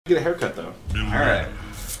get a haircut, though. Alright.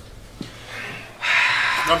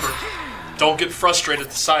 Remember, don't get frustrated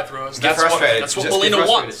at the side throws. That's what Mileena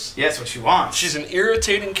wants. Yeah, that's what she wants. She's an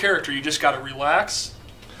irritating character. You just gotta relax.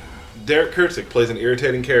 Derek Kurtzik plays an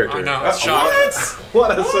irritating character. I know. It's shocking.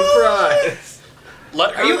 What a surprise!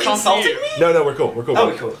 Let her Are you come insulting to you. me? No, we're cool. We're cool. Oh,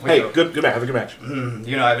 we're cool. Hey, good match. Have a good match.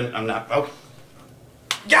 You know, I'm not. Oh.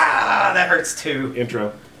 Yeah, that hurts too.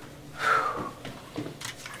 Intro.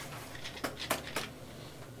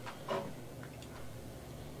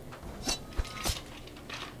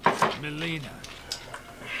 Mileena.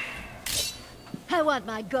 I want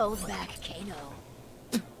my gold back, Kano.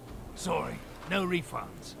 Sorry, no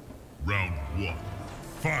refunds. Round 1.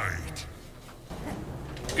 Fight.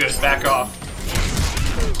 Good. Back off.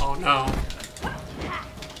 Oh no.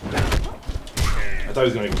 I thought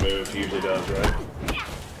he was going to make a move. He usually does, right?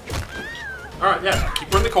 Alright, yeah.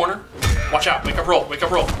 Keep her in the corner. Watch out. Wake up roll. Wake up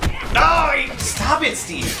roll. No! Stop it,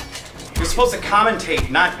 Steve! You're supposed to commentate,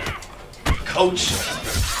 not coach.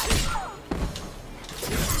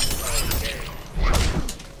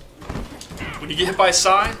 When you get hit by a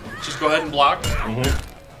side, just go ahead and block.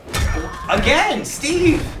 Again,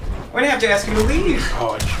 Steve! We're gonna have to ask you to leave.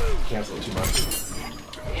 Oh, I canceled too much.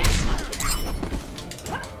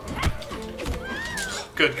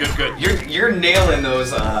 Good, good, good. You're nailing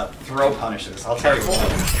those throw punishes. I'll tell you what.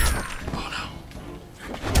 Oh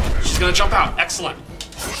no. She's gonna jump out. Excellent.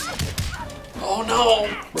 Oh no.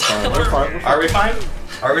 We're fine. Are we fine?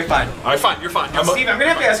 Are we fine? You're fine. You're fine. You're Steve, I'm gonna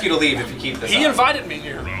have to ask you to leave if you keep this He up. invited me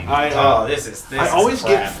here. Oh, this is I always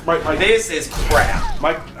crap. get my This is crap.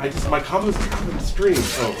 my combos come in the stream.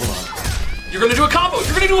 Oh, hold on. You're gonna do a combo.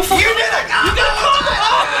 You're gonna do a full You combo. did a combo!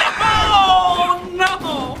 Oh no.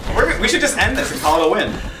 We should just end this and call it a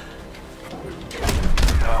win.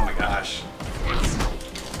 Oh my gosh.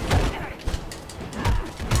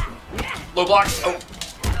 Low block. Oh.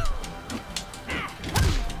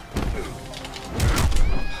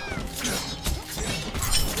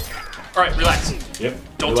 All right, relax. Yep.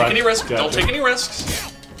 Don't take any risks. Don't take any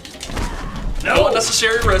risks. No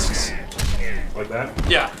unnecessary risks. Like that?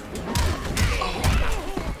 Yeah.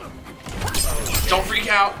 Don't freak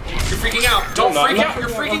out. You're freaking out. Don't freak out. You're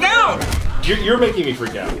freaking out. You're making me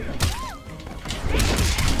freak out.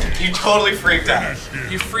 You totally freaked out.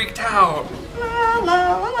 You freaked out.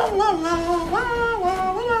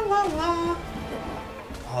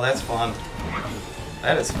 Oh, that's fun.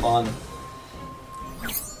 That is fun.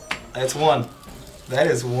 That's one. That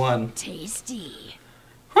is one. Tasty.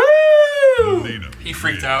 Woo! He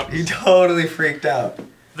freaked out. You totally freaked out.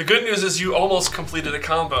 The good news is you almost completed a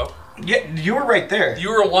combo. Yeah, you were right there. You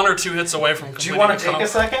were 1 or 2 hits away from completing Do you want to a take combo. a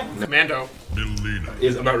second? Commando.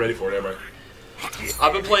 I'm not ready for it, am I?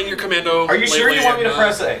 I've been playing your commando. Are you sure you lately, want me to and,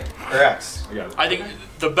 press A or X? I got it. I think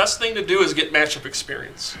the best thing to do is get matchup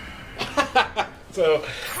experience. So,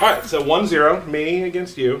 all right. So 1-0, me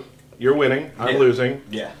against you. You're winning. I'm losing.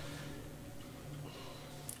 Yeah.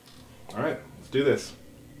 All right. Let's do this.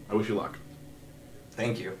 I wish you luck.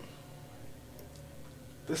 Thank you.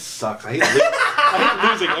 This sucks. I hate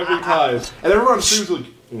losing every time. And everyone seems like.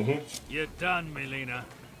 You're done, Mileena.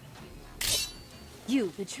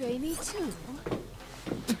 You betray me too.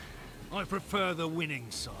 I prefer the winning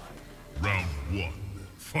side. Round 1.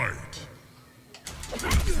 Fight.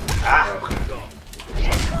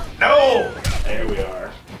 No! There we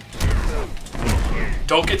are.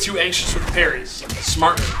 Don't get too anxious with parries.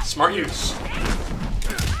 Smart use.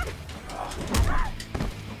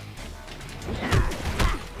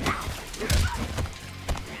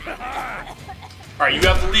 Alright, you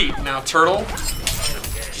have the lead. Now, Turtle,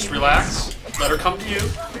 just relax. Let her come to you.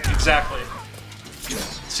 Exactly.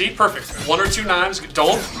 See? Perfect. 1 or 2 knives.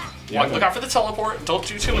 Don't. Look out for the teleport. Don't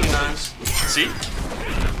do too many knives. See?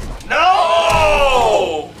 No!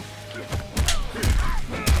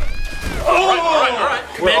 Oh! Alright.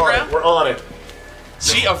 Command grab. We're on it.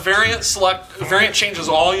 See, a variant change is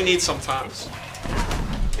all you need sometimes.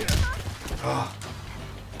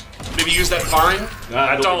 Maybe use that vine?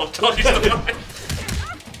 Nah, I Don't use the vine.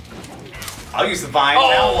 I'll use the vine. Oh.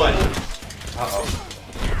 Now what?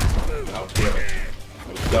 Oh, damn it.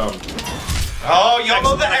 That was dumb. Oh,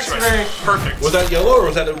 YOLO the Excellent. X-ray. Perfect. Was that yellow or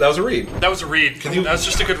was that was a read? That was a read. That was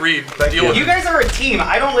just a good read. Thank Deal you. with You it. guys are a team.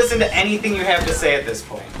 I don't listen to anything you have to say at this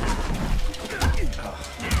point.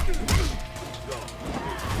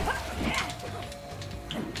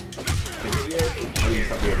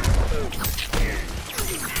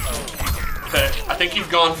 Okay, I think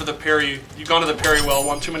you've gone for the parry. You've gone to the parry well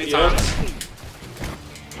one too many times.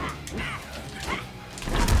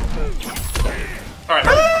 Alright.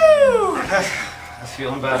 Woo! That's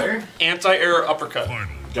feeling better. Anti-air uppercut. Final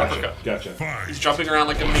Gotcha. Uppercut. Gotcha. He's jumping around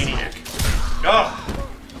like a maniac. Oh.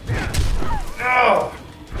 Oh.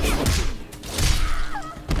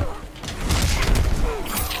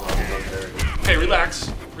 Okay,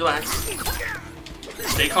 relax. Relax.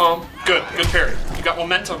 Stay calm. Good. Good parry. You got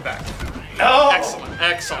momentum back. No. Excellent.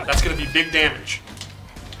 Excellent. That's going to be big damage.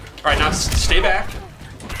 All right, now stay back.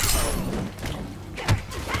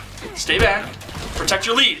 Stay back. Protect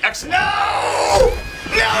your lead. Excellent. No!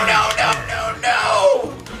 No, no, no, no,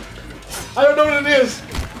 no! I don't know what it is.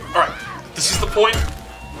 All right, this is the point.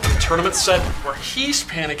 The tournament set where he's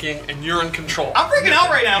panicking and you're in control. I'm freaking out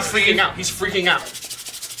right now, He's freaking out. He's freaking out.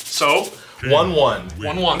 So, 1-1.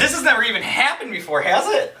 1-1. This has never even happened before, has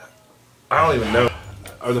it? I don't even know.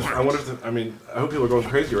 I wonder if I hope people are going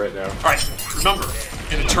crazy right now. All right, remember,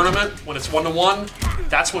 in a tournament, when it's 1-1,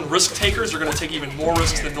 that's when risk takers are going to take even more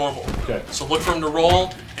risks than normal. Okay. So look for them to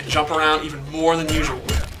roll and jump around even more than usual.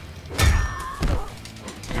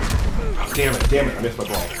 Damn it, I missed my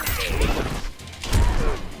ball.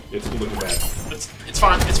 It's looking bad. It's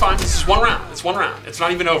fine, it's fine. This is 1 round. It's 1 round. It's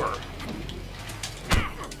not even over.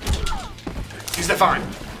 Use that fine.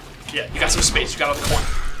 Yeah, you got some space. You got out of the corner.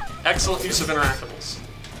 Excellent use of interactables.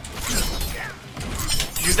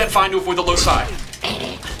 Use that fine to avoid the low side.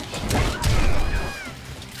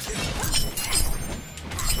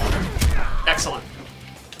 Excellent.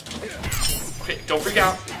 Okay, don't freak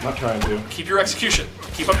out. I'm not trying to. Keep your execution.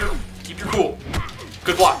 Keep your cool.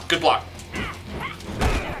 Good block. Good block.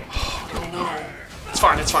 Oh no. It's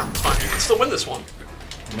fine. It's fine. It's fine. You can still win this one.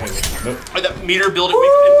 Nope. That meter building.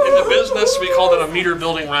 In the business, we call that a meter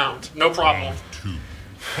building round. No problem.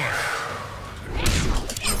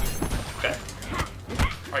 Okay.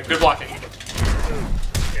 All right. Good blocking.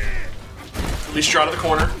 At least you're out of the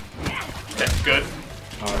corner. Okay. Good.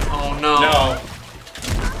 Oh no. No.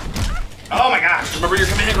 Oh my gosh. Remember your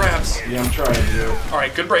command grabs. Yeah, I'm trying to. All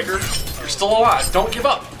right, good breaker. You're still alive. Don't give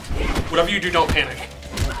up. Whatever you do, don't panic.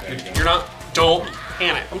 You're not. Don't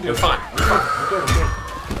panic. You're fine. You're fine. I'm good.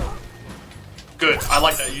 Good. I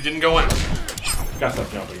like that. You didn't go in. Gotta stop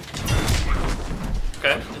jumping.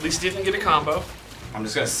 Okay. At least you didn't get a combo. I'm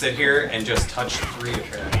just gonna sit here and just touch 3 to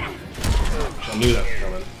try. I knew that was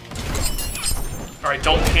coming. All right.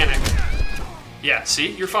 Don't panic. Yeah.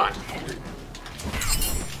 See, you're fine.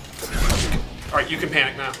 All right. You can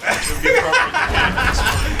panic now. It would be appropriate to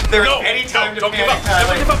panic. There's No, any time don't to give panic, up. Never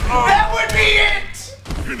Tyler. give up. Oh. That would be it!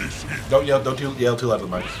 Don't yell too loud with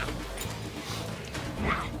the mic.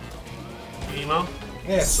 Emo.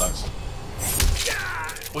 Yeah, it sucks.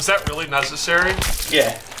 Was that really necessary?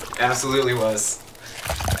 Yeah, absolutely was.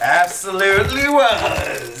 Absolutely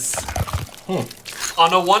was.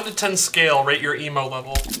 On a 1 to 10 scale, rate your emo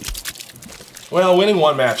level. Well, winning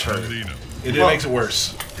 1 match hurt. Mileena. It makes it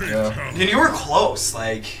worse. Yeah. And you were close,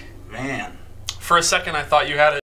 like, man. For a second, I thought you had it.